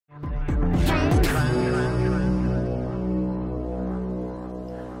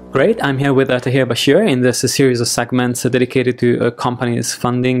Great. I'm here with Tahir Basheer in this series of segments dedicated to companies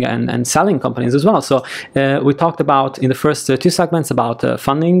funding and selling companies as well. So we talked about in the first two segments about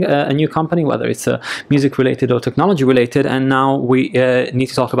funding a new company, whether it's music related or technology related, and now we need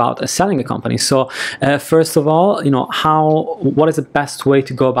to talk about selling a company. So first of all, what is the best way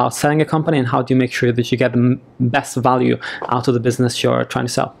to go about selling a company, and how do you make sure that you get the best value out of the business you're trying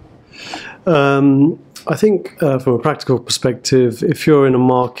to sell? I think from a practical perspective, if you're in a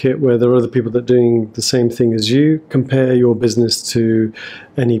market where there are other people that are doing the same thing as you, compare your business to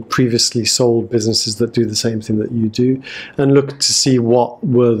any previously sold businesses that do the same thing that you do, and look to see what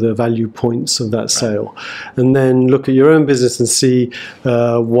were the value points of that sale. And then look at your own business and see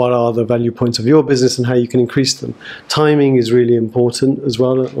what are the value points of your business and how you can increase them. Timing is really important as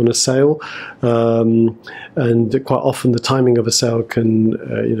well on a sale. And quite often the timing of a sale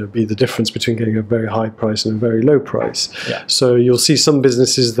can be the difference between getting a very high price and a very low price. Yeah. So you'll see some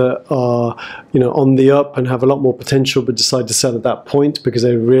businesses that are on the up and have a lot more potential, but decide to sell at that point because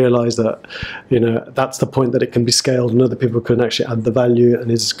they realize that that's the point that it can be scaled and other people can actually add the value,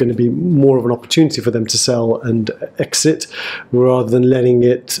 and it's going to be more of an opportunity for them to sell and exit rather than letting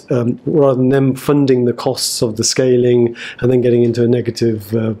it rather than them funding the costs of the scaling and then getting into a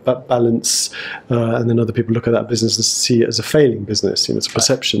negative balance, and then other people look at that business and see it as a failing business. It's a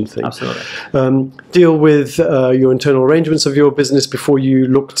perception thing. Absolutely. Deal with your internal arrangements of your business before you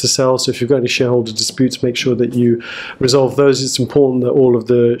look to sell. So if you've got any shareholder disputes, make sure that you resolve those. It's important that all of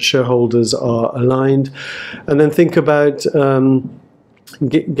the shareholders are aligned. And then think about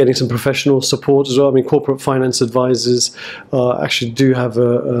getting some professional support as well. I mean, corporate finance advisors actually do have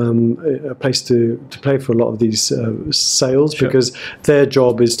a place to play for a lot of these sales, because their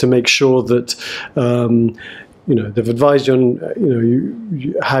job is to make sure that they've advised you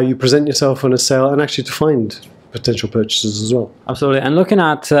on how you present yourself on a sale, and actually to find potential purchasers as well. Absolutely. And looking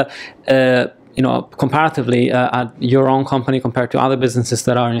at comparatively at your own company compared to other businesses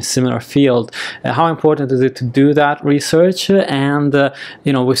that are in a similar field, how important is it to do that research? And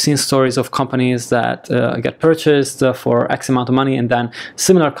we've seen stories of companies that get purchased for X amount of money, and then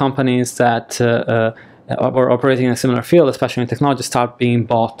similar companies that or operating in a similar field, especially in technology, start being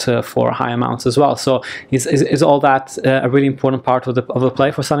bought for high amounts as well. So is all that a really important part of the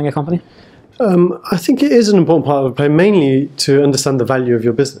play for selling a company? I think it is an important part of the play, mainly to understand the value of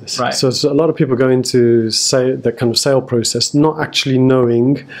your business. Right. So a lot of people go into that kind of sale process not actually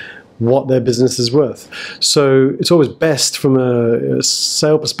knowing what their business is worth. So it's always best from a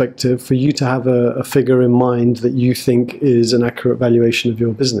sale perspective for you to have a figure in mind that you think is an accurate valuation of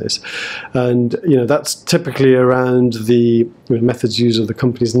your business. And that's typically around the methods used of the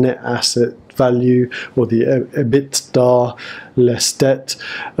company's net asset value, or the EBITDA less debt.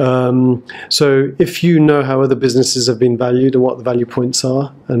 So if you know how other businesses have been valued and what the value points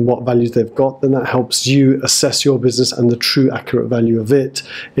are and what values they've got, then that helps you assess your business and the true accurate value of it,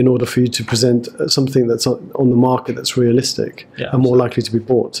 in order for you to present something that's on the market that's realistic and more likely to be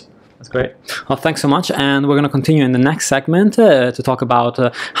bought. That's great. Well, thanks so much. And we're going to continue in the next segment to talk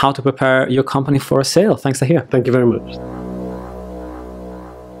about how to prepare your company for a sale. Thanks, Tahir. Thank you very much.